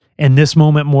In this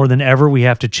moment, more than ever, we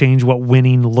have to change what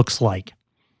winning looks like.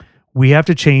 We have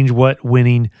to change what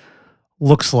winning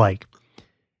looks like.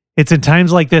 It's in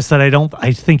times like this that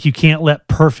I think you can't let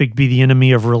perfect be the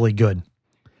enemy of really good.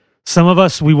 Some of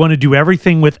us, we want to do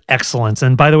everything with excellence.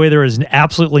 And by the way, there is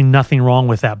absolutely nothing wrong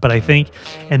with that. But I think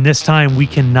in this time, we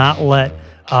cannot let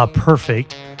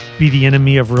perfect be the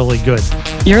enemy of really good.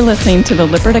 You're listening to the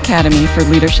Lippert Academy for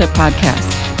Leadership podcast,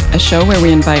 a show where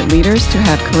we invite leaders to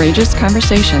have courageous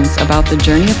conversations about the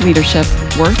journey of leadership,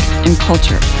 work, and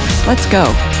culture. Let's go.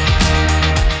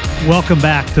 Welcome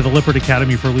back to the Lippert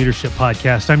Academy for Leadership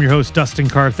podcast. I'm your host, Dustin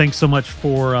Carr. Thanks so much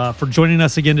for joining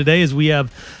us again today as we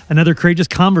have another courageous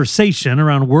conversation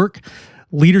around work,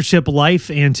 leadership, life,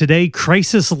 and today,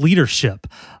 crisis leadership.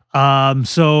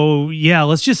 Let's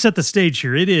just set the stage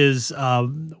here. It is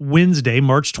Wednesday,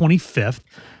 March 25th.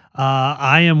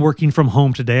 I am working from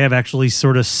home today. I've actually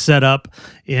sort of set up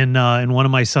in one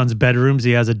of my son's bedrooms.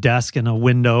 He has a desk and a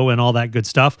window and all that good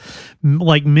stuff.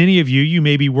 Like many of you, you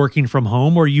may be working from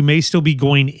home, or you may still be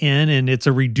going in and it's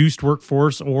a reduced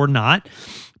workforce or not,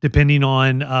 depending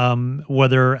on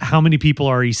how many people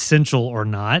are essential or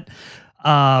not.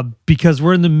 Because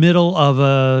we're in the middle of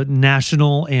a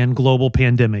national and global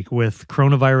pandemic with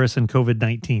coronavirus and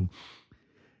COVID-19.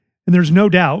 And there's no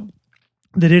doubt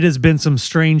that it has been some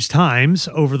strange times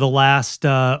over the last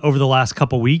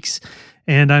couple weeks,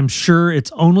 and I'm sure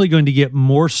it's only going to get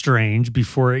more strange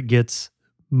before it gets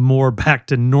more back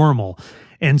to normal.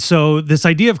 And so this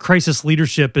idea of crisis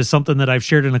leadership is something that I've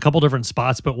shared in a couple different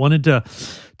spots, but wanted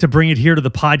to bring it here to the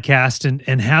podcast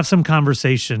and have some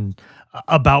conversation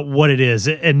about what it is.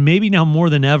 And maybe now more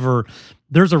than ever,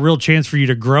 there's a real chance for you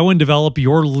to grow and develop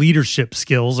your leadership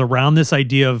skills around this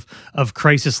idea of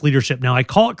crisis leadership. Now, I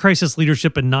call it crisis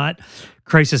leadership and not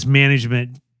crisis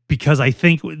management because I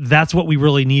think that's what we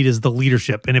really need is the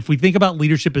leadership. And if we think about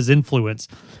leadership as influence,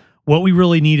 what we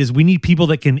really need is we need people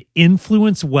that can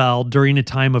influence well during a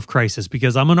time of crisis,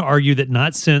 because I'm going to argue that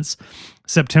not since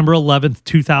September 11th,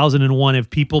 2001 have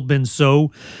people been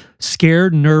so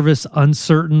scared, nervous,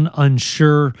 uncertain,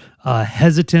 unsure,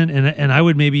 hesitant, and I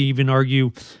would maybe even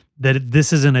argue that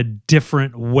this is in a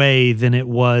different way than it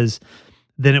was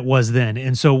then.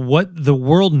 And so what the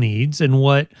world needs and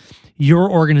what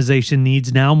your organization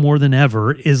needs now more than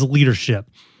ever is leadership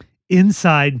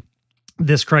inside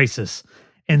this crisis.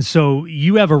 And so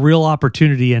you have a real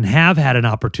opportunity and have had an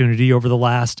opportunity over the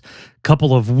last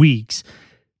couple of weeks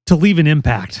to leave an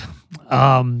impact.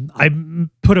 I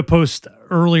put a post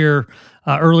earlier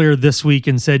this week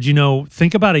and said,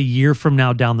 think about a year from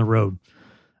now down the road.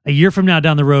 A year from now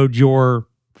down the road, your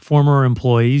former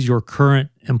employees, your current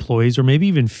employees, or maybe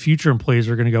even future employees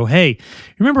are going to go, hey,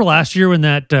 remember last year when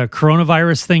that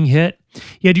coronavirus thing hit?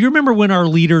 Yeah, do you remember when our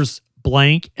leaders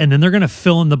blank? And then they're going to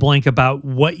fill in the blank about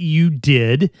what you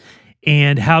did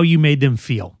and how you made them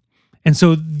feel. And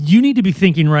so you need to be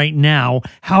thinking right now,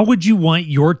 how would you want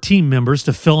your team members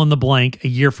to fill in the blank a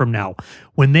year from now?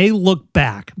 When they look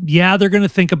back, yeah, they're going to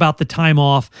think about the time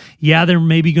off. Yeah, they're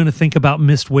maybe going to think about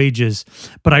missed wages.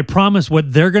 But I promise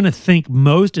what they're going to think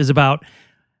most is about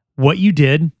what you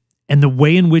did and the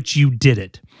way in which you did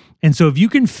it. And so if you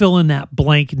can fill in that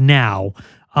blank now,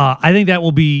 I think that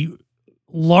will be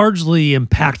largely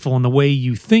impactful in the way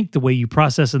you think, the way you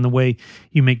process, and the way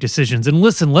you make decisions. And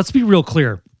listen, let's be real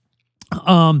clear.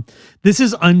 This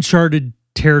is uncharted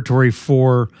territory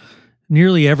for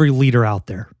nearly every leader out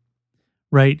there,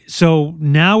 right? So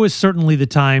now is certainly the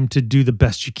time to do the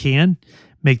best you can,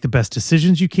 make the best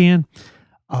decisions you can.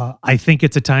 I think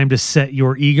it's a time to set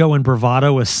your ego and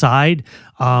bravado aside.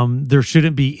 There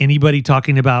shouldn't be anybody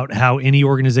talking about how any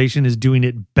organization is doing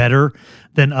it better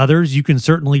than others. You can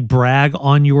certainly brag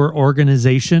on your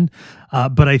organization,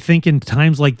 but I think in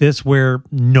times like this where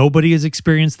nobody has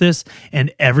experienced this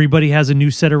and everybody has a new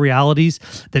set of realities,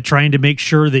 that trying to make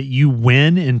sure that you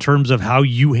win in terms of how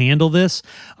you handle this,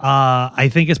 I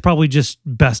think it's probably just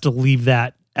best to leave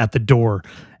that at the door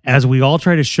as we all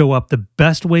try to show up the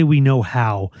best way we know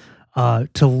how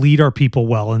to lead our people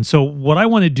well. And so what I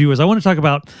want to do is I want to talk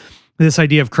about this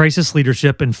idea of crisis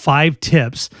leadership and 5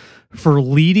 tips for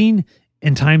leading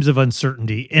in times of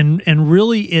uncertainty. And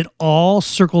really it all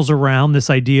circles around this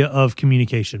idea of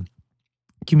communication.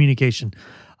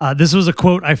 This was a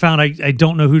quote I found. I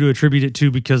don't know who to attribute it to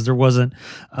because there wasn't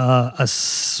a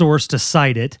source to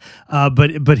cite it.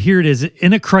 But here it is.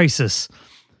 In a crisis,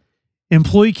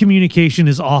 employee communication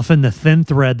is often the thin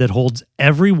thread that holds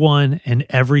everyone and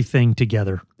everything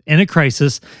together. In a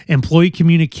crisis, employee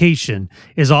communication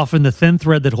is often the thin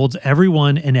thread that holds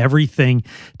everyone and everything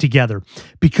together.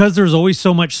 Because there's always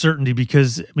so much certainty,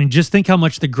 just think how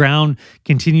much the ground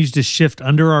continues to shift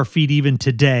under our feet even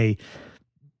today.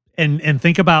 and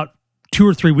think about 2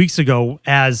 or 3 weeks ago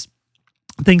as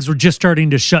things were just starting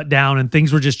to shut down and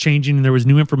things were just changing and there was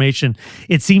new information.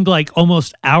 It seemed like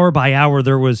almost hour by hour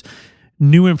there was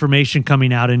new information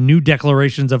coming out and new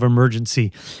declarations of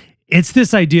emergency. It's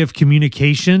this idea of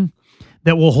communication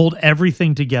that will hold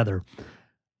everything together.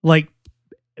 Like,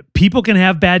 people can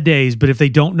have bad days, but if they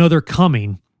don't know they're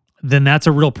coming, then that's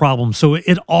a real problem. So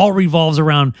it all revolves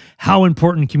around how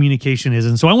important communication is.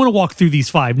 And so I want to walk through these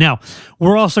 5. Now,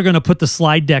 we're also going to put the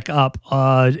slide deck up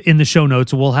in the show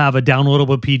notes. We'll have a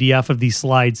downloadable PDF of these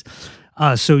slides,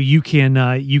 so you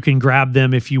can grab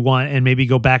them if you want and maybe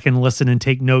go back and listen and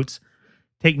take notes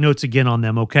again on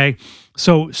them, okay?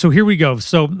 So here we go.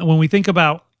 So when we think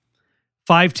about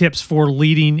 5 tips for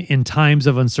leading in times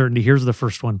of uncertainty, here's the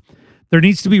first one. There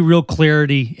needs to be real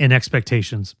clarity in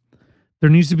expectations. There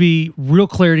needs to be real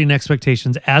clarity in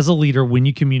expectations. As a leader, when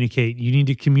you communicate, you need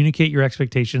to communicate your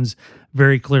expectations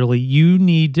very clearly.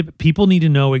 People need to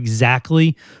know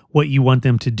exactly what you want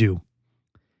them to do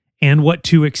and what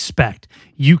to expect.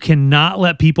 You cannot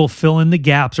let people fill in the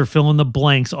gaps or fill in the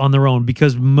blanks on their own,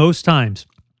 because most times,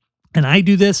 and I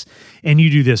do this and you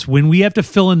do this, when we have to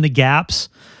fill in the gaps,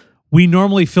 we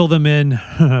normally fill them in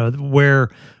where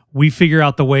we figure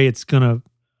out the way it's going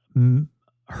to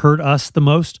hurt us the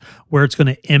most, where it's going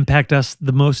to impact us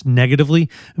the most negatively.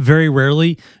 Very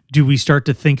rarely do we start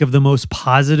to think of the most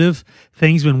positive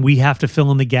things when we have to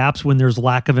fill in the gaps, when there's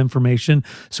lack of information.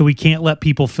 So we can't let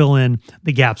people fill in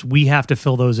the gaps. We have to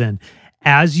fill those in.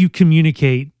 As you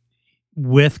communicate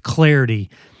with clarity,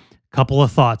 couple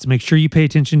of thoughts. Make sure you pay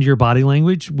attention to your body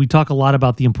language. We talk a lot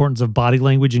about the importance of body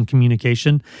language in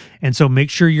communication. And so make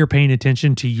sure you're paying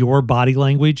attention to your body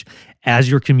language as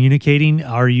you're communicating.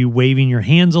 Are you waving your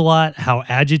hands a lot? How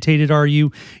agitated are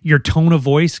you? Your tone of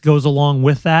voice goes along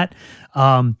with that.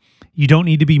 You don't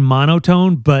need to be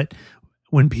monotone, but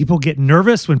when people get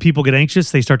nervous, when people get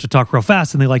anxious, they start to talk real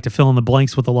fast and they like to fill in the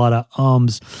blanks with a lot of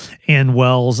ums and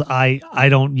wells. I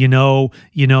don't, and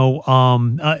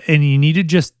you need to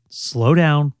just slow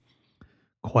down,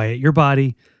 quiet your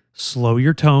body, slow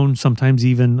your tone, sometimes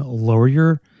even lower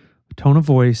your tone of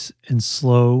voice and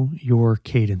slow your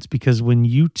cadence. Because when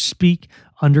you speak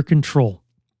under control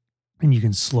and you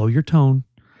can slow your tone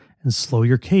and slow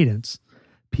your cadence,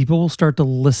 people will start to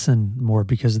listen more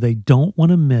because they don't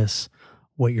want to miss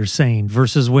what you're saying,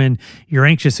 versus when you're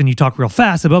anxious and you talk real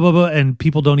fast, blah, blah, blah, and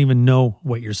people don't even know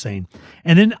what you're saying.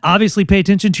 And then obviously pay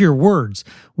attention to your words.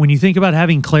 When you think about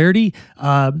having clarity,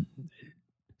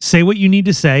 say what you need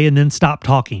to say and then stop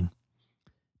talking.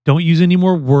 Don't use any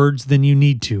more words than you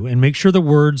need to, and make sure the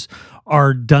words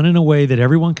are done in a way that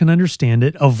everyone can understand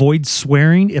it. Avoid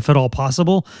swearing if at all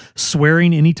possible.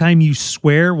 Swearing, anytime you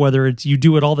swear, whether it's you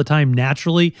do it all the time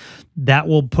naturally, that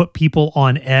will put people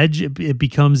on edge. It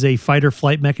becomes a fight or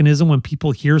flight mechanism. When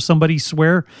people hear somebody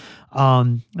swear,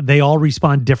 they all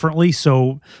respond differently.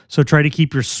 So try to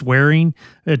keep your swearing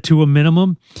to a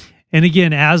minimum. And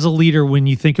again, as a leader, when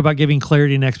you think about giving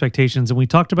clarity and expectations, and we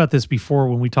talked about this before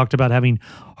when we talked about having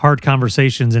hard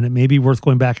conversations, and it may be worth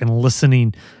going back and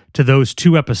listening to those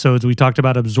 2 episodes. We talked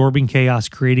about absorbing chaos,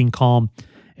 creating calm,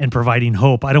 and providing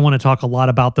hope. I don't want to talk a lot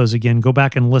about those again. Go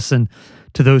back and listen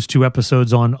to those 2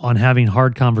 episodes on having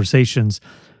hard conversations.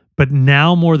 But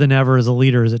now more than ever as a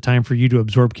leader, is it time for you to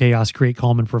absorb chaos, create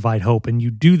calm, and provide hope. And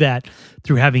you do that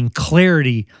through having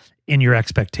clarity in your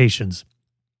expectations.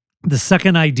 The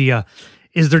second idea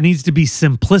is there needs to be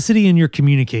simplicity in your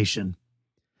communication.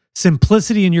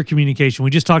 Simplicity in your communication. We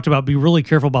just talked about be really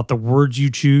careful about the words you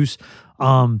choose.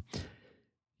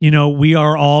 We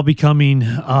are all becoming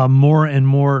more and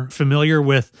more familiar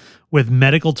with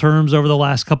medical terms over the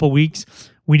last couple of weeks.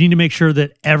 We need to make sure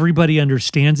that everybody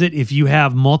understands it. If you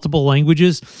have multiple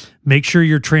languages, make sure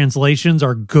your translations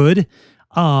are good,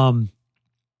 and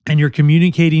you're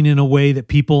communicating in a way that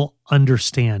people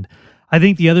understand. I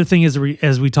think the other thing is,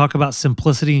 as we talk about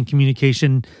simplicity and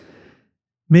communication,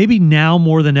 maybe now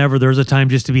more than ever, there's a time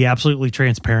just to be absolutely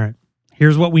transparent.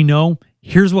 Here's what we know.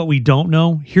 Here's what we don't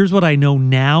know. Here's what I know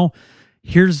now.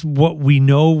 Here's what we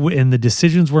know and the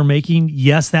decisions we're making.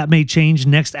 Yes, that may change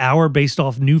next hour based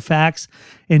off new facts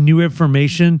and new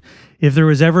information. If there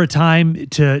was ever a time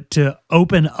to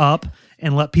open up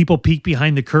and let people peek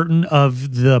behind the curtain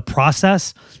of the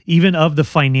process, even of the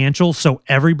financials, so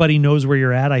everybody knows where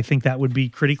you're at, I think that would be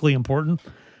critically important.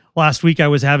 Last week, I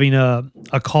was having a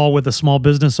call with a small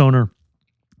business owner,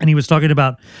 and he was talking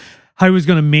about how he was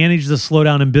going to manage the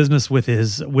slowdown in business with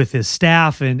his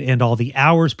staff and all the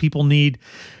hours people need.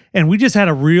 And we just had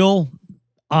a real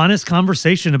honest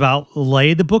conversation about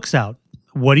lay the books out.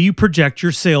 What do you project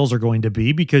your sales are going to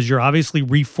be? Because you're obviously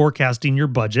reforecasting your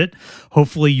budget.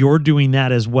 Hopefully you're doing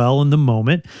that as well in the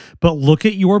moment. But look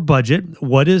at your budget.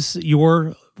 What does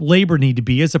your labor need to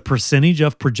be as a percentage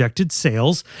of projected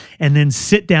sales? And then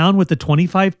sit down with the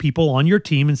 25 people on your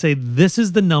team and say, this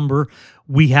is the number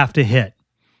we have to hit.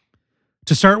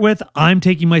 To start with, I'm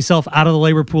taking myself out of the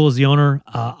labor pool as the owner.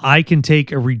 I can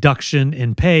take a reduction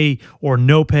in pay or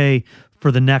no pay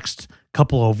for the next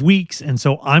couple of weeks. And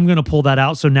so I'm going to pull that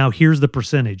out. So now here's the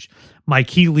percentage. My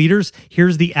key leaders,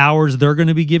 here's the hours they're going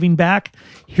to be giving back.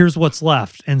 Here's what's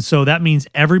left. And so that means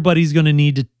everybody's going to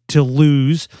need to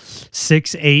lose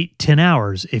 6, 8, 10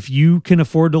 hours. If you can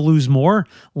afford to lose more,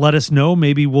 let us know.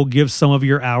 Maybe we'll give some of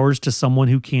your hours to someone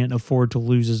who can't afford to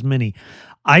lose as many.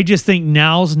 I just think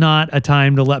now's not a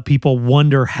time to let people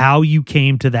wonder how you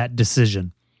came to that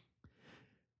decision.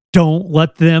 Don't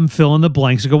let them fill in the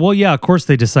blanks and go, well, yeah, of course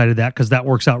they decided that because that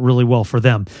works out really well for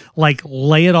them. Like,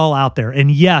 lay it all out there. And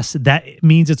yes, that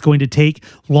means it's going to take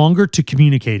longer to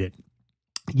communicate it.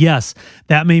 Yes,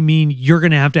 that may mean you're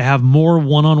going to have more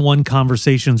one-on-one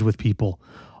conversations with people.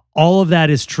 All of that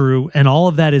is true, and all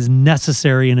of that is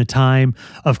necessary in a time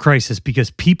of crisis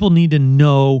because people need to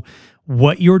know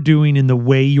what you're doing and the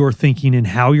way you're thinking and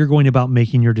how you're going about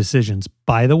making your decisions.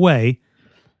 By the way,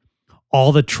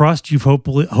 all the trust you've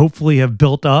hopefully have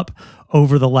built up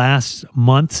over the last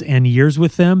months and years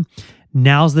with them,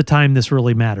 now's the time this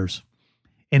really matters.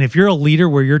 And if you're a leader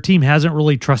where your team hasn't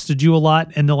really trusted you a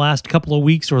lot in the last couple of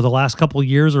weeks or the last couple of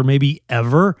years or maybe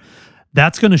ever,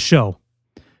 that's going to show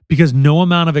because no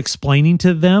amount of explaining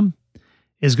to them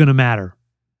is going to matter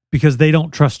because they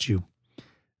don't trust you.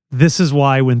 This is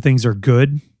why when things are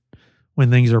good, when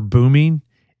things are booming,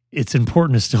 it's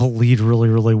important to still lead really,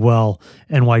 really well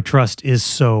and why trust is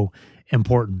so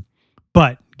important.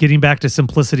 But getting back to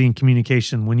simplicity and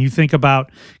communication, when you think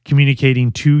about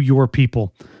communicating to your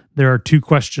people, there are 2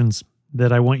 questions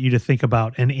that I want you to think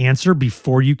about and answer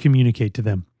before you communicate to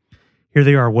them. Here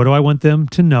they are. What do I want them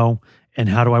to know and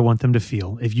how do I want them to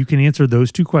feel? If you can answer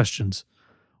those 2 questions,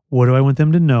 what do I want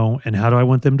them to know and how do I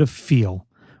want them to feel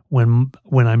when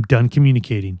I'm done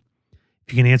communicating?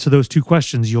 If you can answer those 2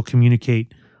 questions, you'll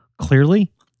communicate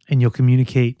clearly and you'll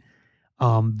communicate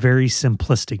very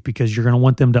simplistic because you're going to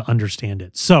want them to understand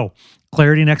it. So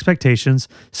clarity and expectations,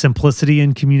 simplicity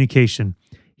and communication.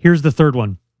 Here's the 3rd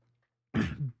one.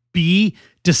 Be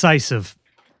decisive.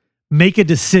 Make a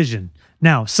decision.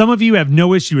 Now, some of you have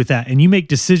no issue with that and you make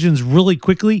decisions really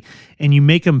quickly and you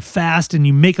make them fast and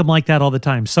you make them like that all the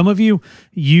time. Some of you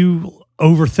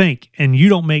overthink and you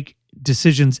don't make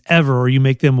decisions ever, or you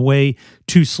make them way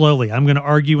too slowly. I'm going to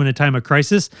argue in a time of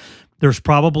crisis, there's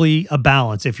probably a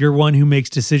balance. If you're one who makes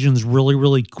decisions really,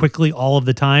 really quickly all of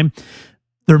the time,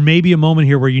 there may be a moment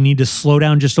here where you need to slow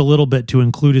down just a little bit to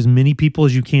include as many people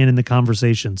as you can in the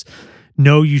conversations.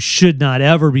 No, you should not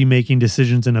ever be making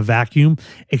decisions in a vacuum,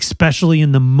 especially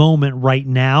in the moment right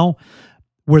now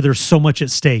where there's so much at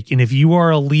stake. And if you are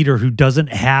a leader who doesn't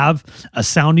have a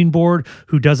sounding board,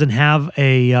 who doesn't have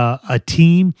a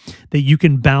team that you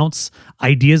can bounce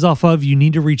ideas off of, you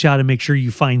need to reach out and make sure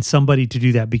you find somebody to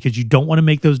do that because you don't want to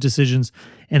make those decisions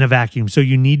in a vacuum. So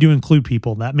you need to include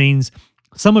people. That means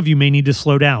some of you may need to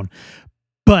slow down,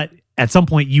 but at some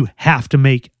point you have to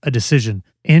make a decision.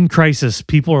 In crisis,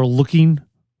 people are looking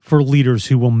for leaders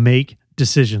who will make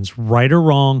decisions, right or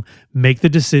wrong. Make the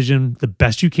decision the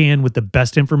best you can with the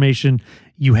best information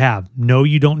you have. No,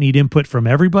 you don't need input from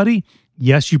everybody.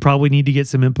 Yes, you probably need to get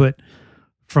some input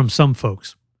from some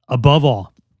folks. Above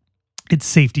all, it's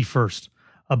safety first.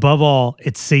 Above all,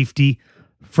 it's safety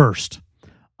first.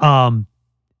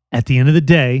 At the end of the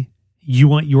day, you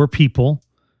want your people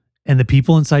and the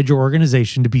people inside your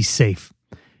organization to be safe.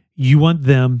 You want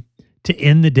them to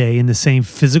end the day in the same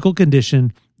physical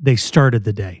condition they started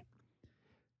the day.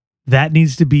 That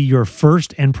needs to be your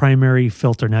first and primary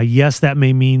filter. Now, yes, that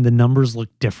may mean the numbers look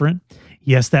different.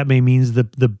 Yes, that may mean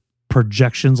the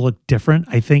projections look different.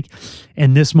 I think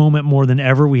in this moment more than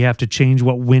ever, we have to change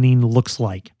what winning looks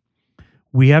like.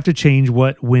 We have to change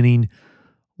what winning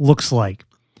looks like.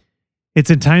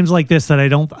 It's in times like this that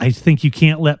I think you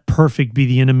can't let perfect be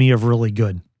the enemy of really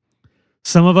good.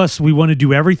 Some of us, we want to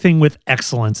do everything with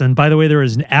excellence. And by the way, there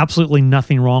is absolutely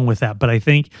nothing wrong with that. But I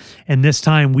think in this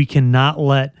time, we cannot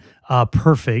let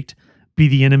perfect be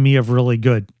the enemy of really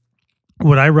good.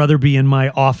 Would I rather be in my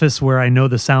office where I know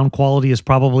the sound quality is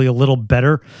probably a little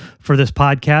better for this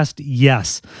podcast?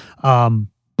 Yes.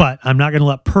 But I'm not going to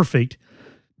let perfect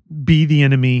be the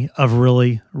enemy of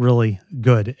really, really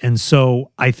good. And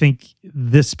so I think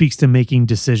this speaks to making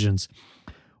decisions.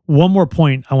 One more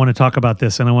point I want to talk about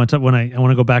this, and I want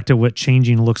to go back to what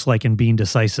changing looks like and being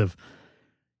decisive.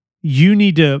 You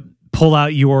need to pull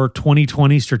out your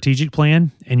 2020 strategic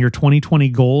plan and your 2020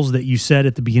 goals that you set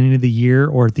at the beginning of the year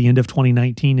or at the end of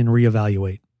 2019 and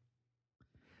reevaluate.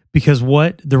 Because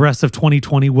what the rest of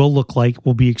 2020 will look like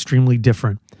will be extremely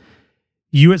different.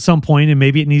 You at some point, and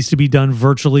maybe it needs to be done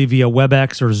virtually via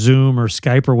WebEx or Zoom or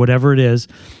Skype or whatever it is,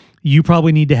 you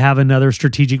probably need to have another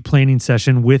strategic planning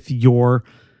session with your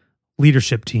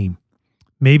leadership team,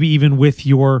 maybe even with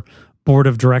your board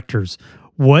of directors.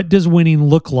 What does winning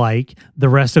look like the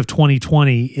rest of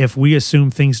 2020 if we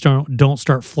assume things don't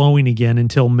start flowing again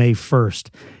until May 1st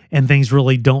and things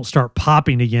really don't start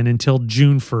popping again until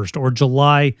June 1st or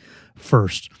July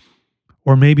 1st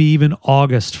or maybe even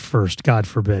August 1st, God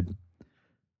forbid?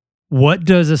 What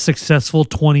does a successful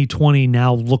 2020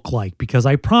 now look like? Because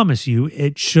I promise you,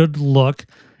 it should look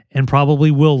and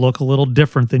probably will look a little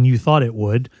different than you thought it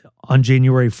would on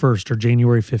January 1st or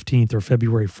January 15th or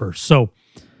February 1st. So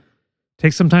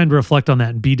take some time to reflect on that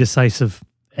and be decisive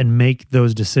and make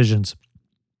those decisions.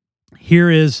 Here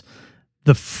is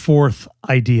the fourth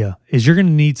idea, is you're going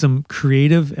to need some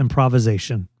creative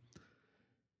improvisation.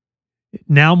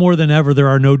 Now more than ever, there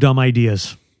are no dumb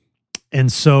ideas. And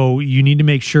so you need to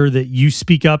make sure that you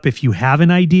speak up if you have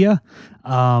an idea.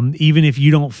 Even if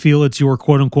you don't feel it's your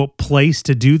quote unquote place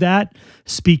to do that,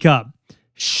 speak up,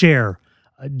 share.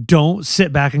 Don't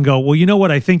sit back and go, well, you know what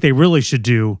I think they really should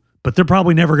do, but they're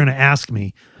probably never going to ask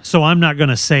me, so I'm not going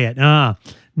to say it.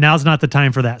 Now's not the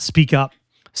time for that. Speak up.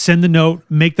 Send the note,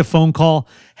 make the phone call,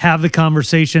 have the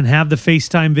conversation, have the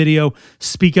FaceTime video,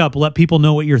 speak up, let people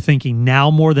know what you're thinking.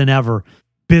 Now more than ever,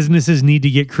 businesses need to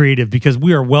get creative because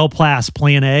we are well past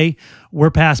plan A.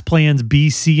 We're past plans B,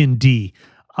 C, and D.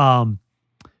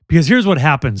 Because here's what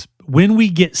happens. When we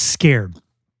get scared,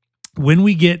 when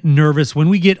we get nervous, when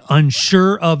we get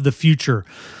unsure of the future,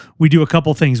 we do a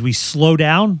couple things. We slow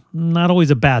down, not always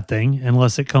a bad thing,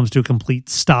 unless it comes to a complete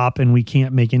stop and we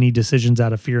can't make any decisions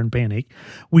out of fear and panic.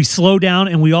 We slow down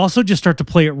and we also just start to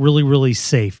play it really, really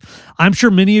safe. I'm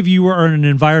sure many of you are in an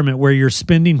environment where your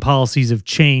spending policies have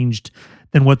changed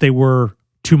than what they were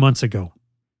 2 months ago.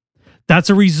 That's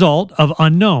a result of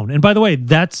unknown. And by the way,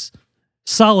 that's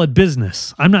solid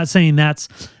business. I'm not saying that's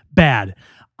bad.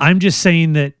 I'm just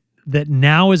saying that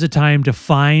now is a time to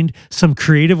find some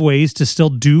creative ways to still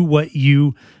do what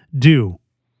you do.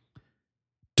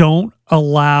 Don't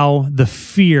allow the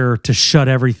fear to shut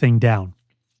everything down.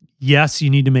 Yes, you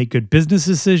need to make good business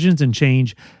decisions and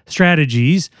change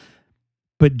strategies,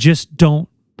 but just don't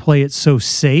play it so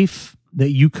safe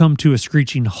that you come to a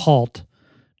screeching halt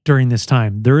during this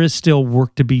time. There is still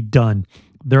work to be done.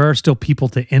 There are still people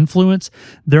to influence.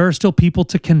 There are still people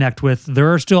to connect with.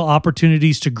 There are still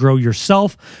opportunities to grow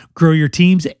yourself, grow your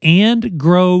teams, and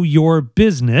grow your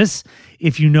business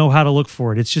if you know how to look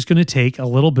for it. It's just going to take a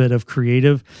little bit of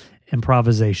creative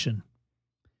improvisation.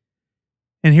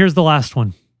 And here's the last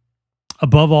one.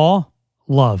 Above all,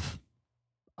 love.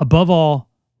 Above all,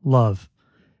 love.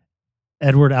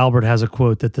 Edward Albert has a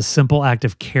quote that the simple act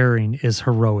of caring is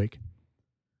heroic.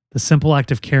 The simple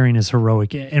act of caring is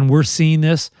heroic. And we're seeing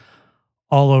this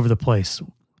all over the place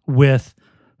with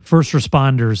first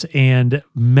responders and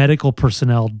medical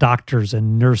personnel, doctors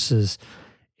and nurses,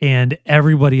 and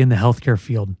everybody in the healthcare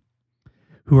field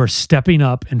who are stepping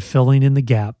up and filling in the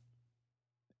gap.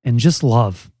 And just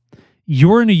love.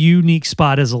 You're in a unique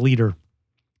spot as a leader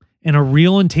in a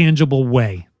real and tangible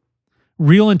way.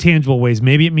 Real and tangible ways.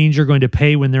 Maybe it means you're going to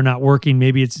pay when they're not working.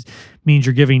 Maybe it means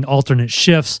you're giving alternate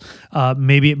shifts.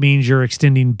 Maybe it means you're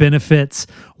extending benefits.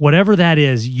 Whatever that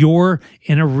is, you're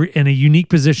in a unique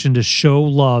position to show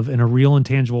love in a real and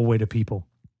tangible way to people.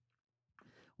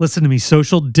 Listen to me.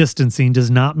 Social distancing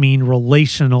does not mean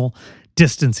relational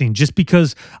distancing. Just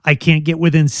because I can't get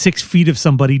within 6 feet of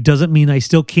somebody doesn't mean I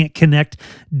still can't connect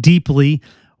deeply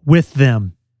with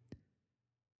them.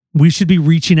 We should be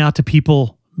reaching out to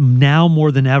people now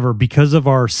more than ever because of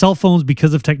our cell phones,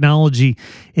 because of technology.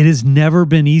 It has never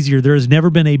been easier. There has never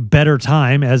been a better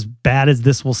time, as bad as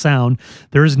this will sound,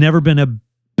 there has never been a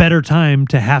better time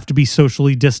to have to be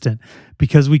socially distant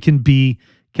because we can be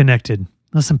connected.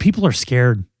 Listen, people are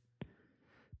scared.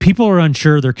 People are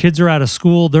unsure. Their kids are out of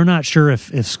school. They're not sure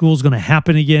if school's going to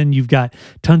happen again. You've got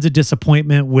tons of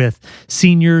disappointment with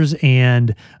seniors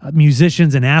and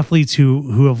musicians and athletes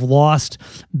who have lost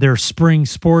their spring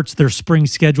sports, their spring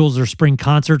schedules, their spring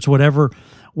concerts, whatever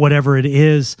it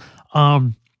is.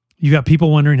 You've got people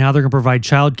wondering how they're going to provide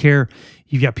childcare.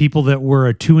 You've got people that were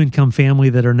a 2-income family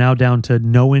that are now down to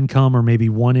no income or maybe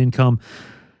 1 income.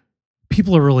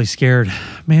 People are really scared.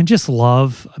 Man, just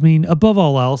love. I mean, above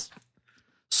all else,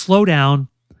 slow down,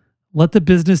 Let the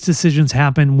business decisions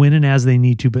happen when and as they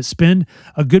need to, but spend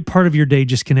a good part of your day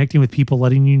just connecting with people,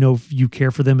 letting you know if you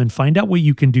care for them, and find out what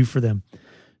you can do for them.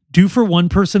 Do for one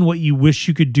person what you wish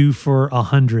you could do for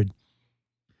 100.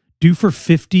 Do for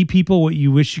 50 people what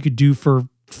you wish you could do for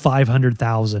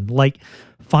 500,000. Like,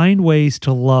 find ways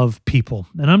to love people.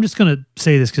 And I'm just going to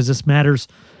say this because this matters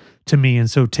to me.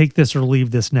 And so take this or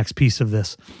leave this next piece of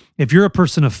this. If you're a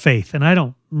person of faith, and I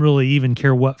don't really even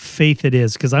care what faith it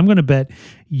is, because I'm going to bet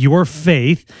your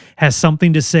faith has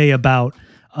something to say about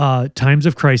times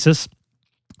of crisis,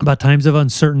 about times of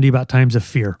uncertainty, about times of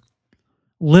fear.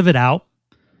 Live it out.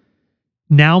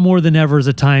 Now more than ever is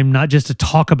a time not just to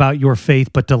talk about your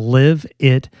faith, but to live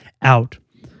it out.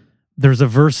 There's a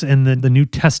verse in the New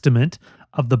Testament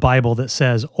of the Bible that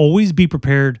says, always be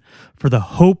prepared for the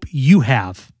hope you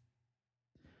have.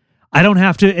 I don't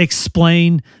have to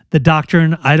explain the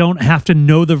doctrine. I don't have to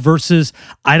know the verses.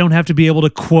 I don't have to be able to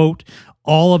quote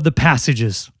all of the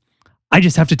passages. I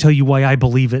just have to tell you why I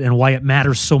believe it and why it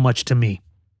matters so much to me.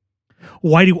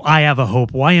 Why do I have a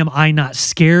hope? Why am I not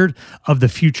scared of the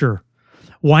future?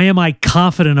 Why am I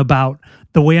confident about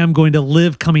the way I'm going to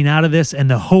live coming out of this and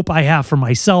the hope I have for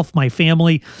myself, my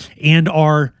family, and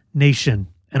our nation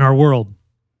and our world?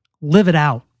 Live it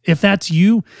out. If that's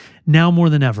you, now more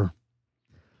than ever.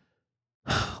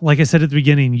 Like I said at the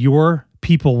beginning, your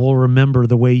people will remember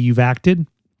the way you've acted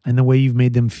and the way you've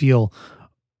made them feel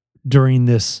during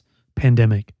this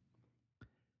pandemic.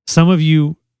 Some of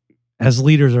you as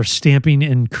leaders are stamping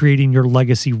and creating your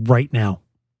legacy right now.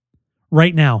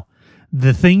 Right now.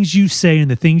 The things you say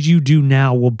and the things you do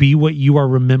now will be what you are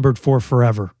remembered for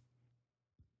forever.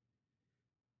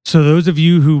 So those of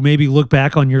you who maybe look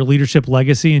back on your leadership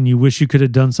legacy and you wish you could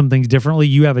have done some things differently,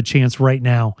 you have a chance right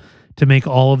now to make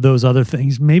all of those other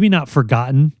things, maybe not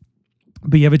forgotten,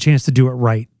 but you have a chance to do it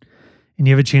right. And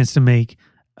you have a chance to make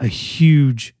a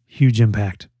huge, huge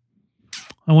impact.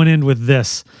 I want to end with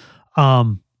this.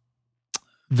 Viktor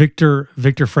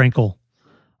Frankl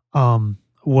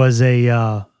was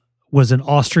an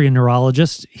Austrian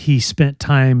neurologist. He spent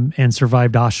time and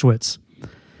survived Auschwitz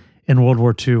in World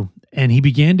War II. And he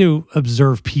began to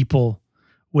observe people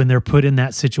when they're put in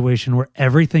that situation where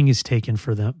everything is taken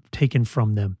from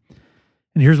them.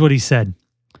 And here's what he said.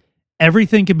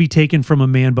 Everything can be taken from a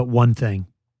man but one thing,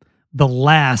 the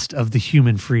last of the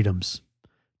human freedoms.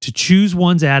 To choose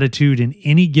one's attitude in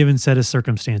any given set of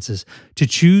circumstances, to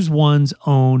choose one's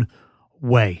own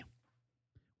way.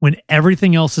 When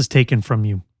everything else is taken from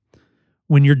you,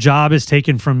 when your job is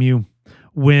taken from you,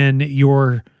 when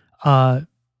your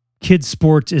kids'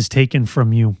 sports is taken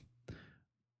from you.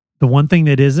 The one thing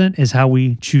that isn't is how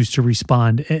we choose to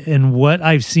respond. And what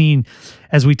I've seen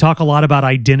as we talk a lot about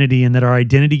identity and that our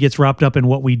identity gets wrapped up in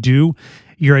what we do,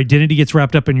 your identity gets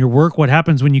wrapped up in your work. What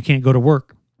happens when you can't go to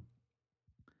work?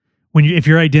 If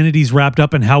your identity is wrapped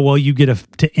up in how well you get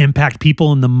to impact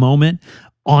people in the moment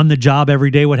on the job every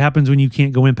day, what happens when you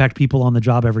can't go impact people on the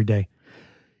job every day?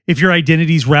 If your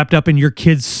identity is wrapped up in your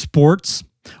kids' sports,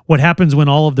 what happens when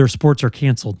all of their sports are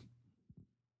canceled?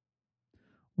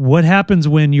 What happens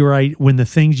when the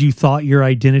things you thought your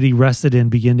identity rested in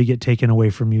begin to get taken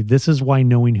away from you? This is why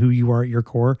knowing who you are at your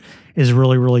core is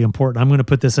really, really important. I'm going to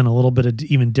put this in a little bit of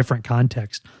even different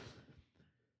context.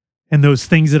 And those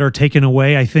things that are taken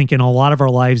away, I think in a lot of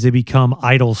our lives, they become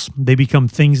idols. They become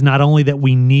things not only that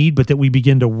we need, but that we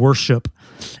begin to worship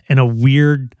in a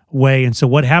weird way. And so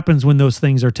what happens when those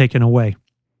things are taken away?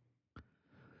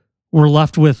 We're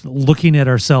left with looking at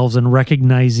ourselves and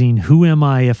recognizing, who am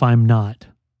I if I'm not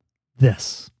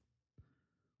this?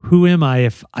 Who am I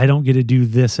if I don't get to do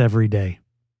this every day?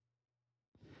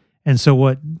 And so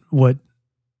what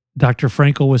Dr.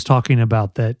 Frankl was talking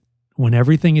about, that when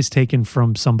everything is taken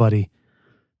from somebody,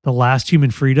 the last human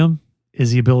freedom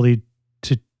is the ability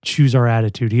to choose our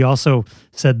attitude. He also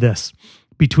said this: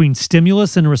 between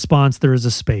stimulus and response, there is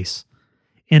a space.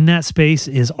 In that space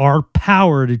is our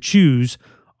power to choose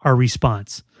our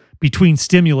response. Between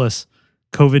stimulus,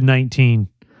 COVID-19,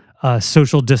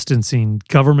 social distancing,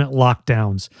 government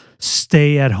lockdowns,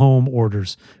 stay-at-home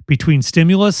orders. Between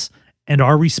stimulus and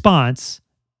our response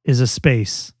is a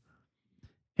space.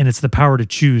 And it's the power to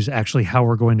choose actually how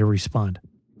we're going to respond.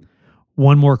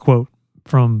 One more quote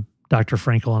from Dr.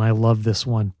 Frankl, and I love this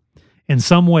one. In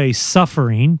some way,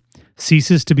 suffering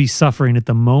ceases to be suffering at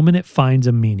the moment it finds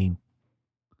a meaning.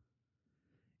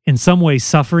 In some way,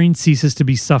 suffering ceases to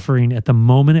be suffering at the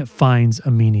moment it finds a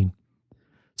meaning.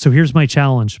 So here's my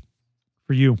challenge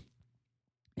for you.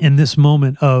 In this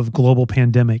moment of global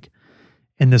pandemic,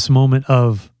 in this moment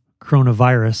of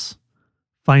coronavirus,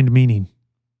 find meaning.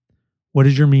 What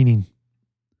is your meaning?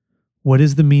 What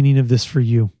is the meaning of this for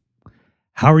you?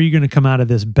 How are you going to come out of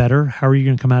this better? How are you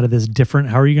going to come out of this different?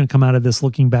 How are you going to come out of this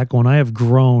looking back going, I have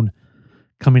grown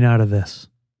coming out of this?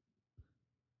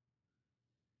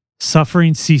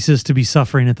 Suffering ceases to be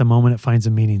suffering at the moment it finds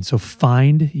a meaning. So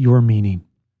find your meaning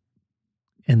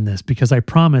in this, because I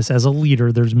promise as a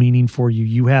leader, there's meaning for you.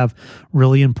 You have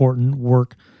really important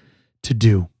work to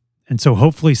do. And so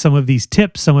hopefully some of these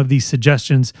tips, some of these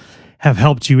suggestions have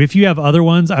helped you. If you have other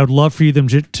ones, I would love for you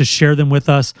to share them with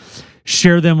us.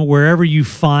 Share them wherever you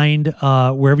find this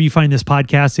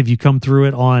podcast. If you come through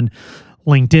it on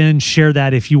LinkedIn, share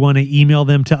that. If you want to email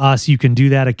them to us, you can do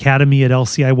that,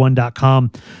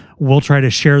 academy@lci1.com. We'll try to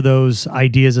share those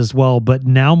ideas as well. But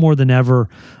now more than ever,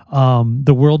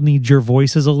 the world needs your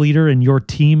voice as a leader, and your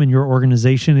team and your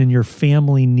organization and your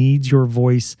family needs your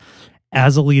voice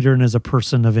as a leader and as a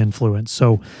person of influence.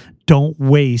 So don't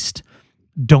waste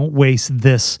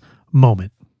this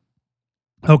moment.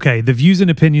 Okay, the views and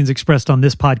opinions expressed on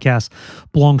this podcast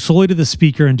belong solely to the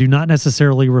speaker and do not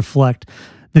necessarily reflect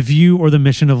the view or the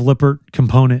mission of Lippert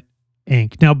Component,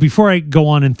 Inc. Now, before I go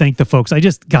on and thank the folks, I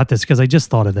just got this because I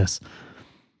just thought of this.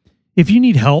 If you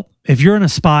need help, if you're in a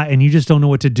spot and you just don't know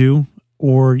what to do,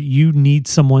 or you need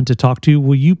someone to talk to,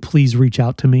 will you please reach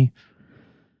out to me?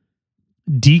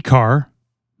 Dcar,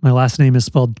 my last name is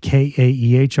spelled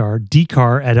Kaehr,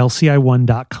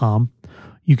 dcar@lci1.com.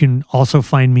 You can also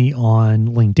find me on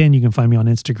LinkedIn. You can find me on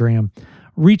Instagram.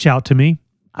 Reach out to me.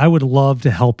 I would love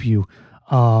to help you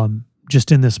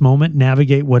just in this moment,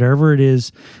 navigate whatever it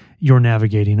is you're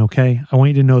navigating, okay? I want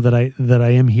you to know that I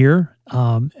am here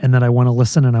and that I want to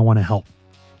listen and I want to help.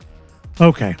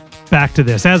 Okay, back to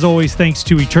this. As always, thanks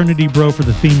to Eternity Bro for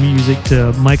the theme music,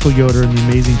 to Michael Yoder and the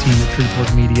amazing team at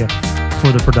Treeport Media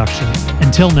for the production.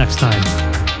 Until next time,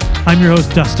 I'm your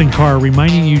host, Dustin Carr,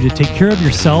 reminding you to take care of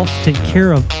yourself, take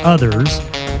care of others,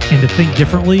 and to think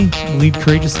differently, lead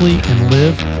courageously, and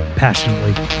live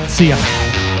passionately. See ya.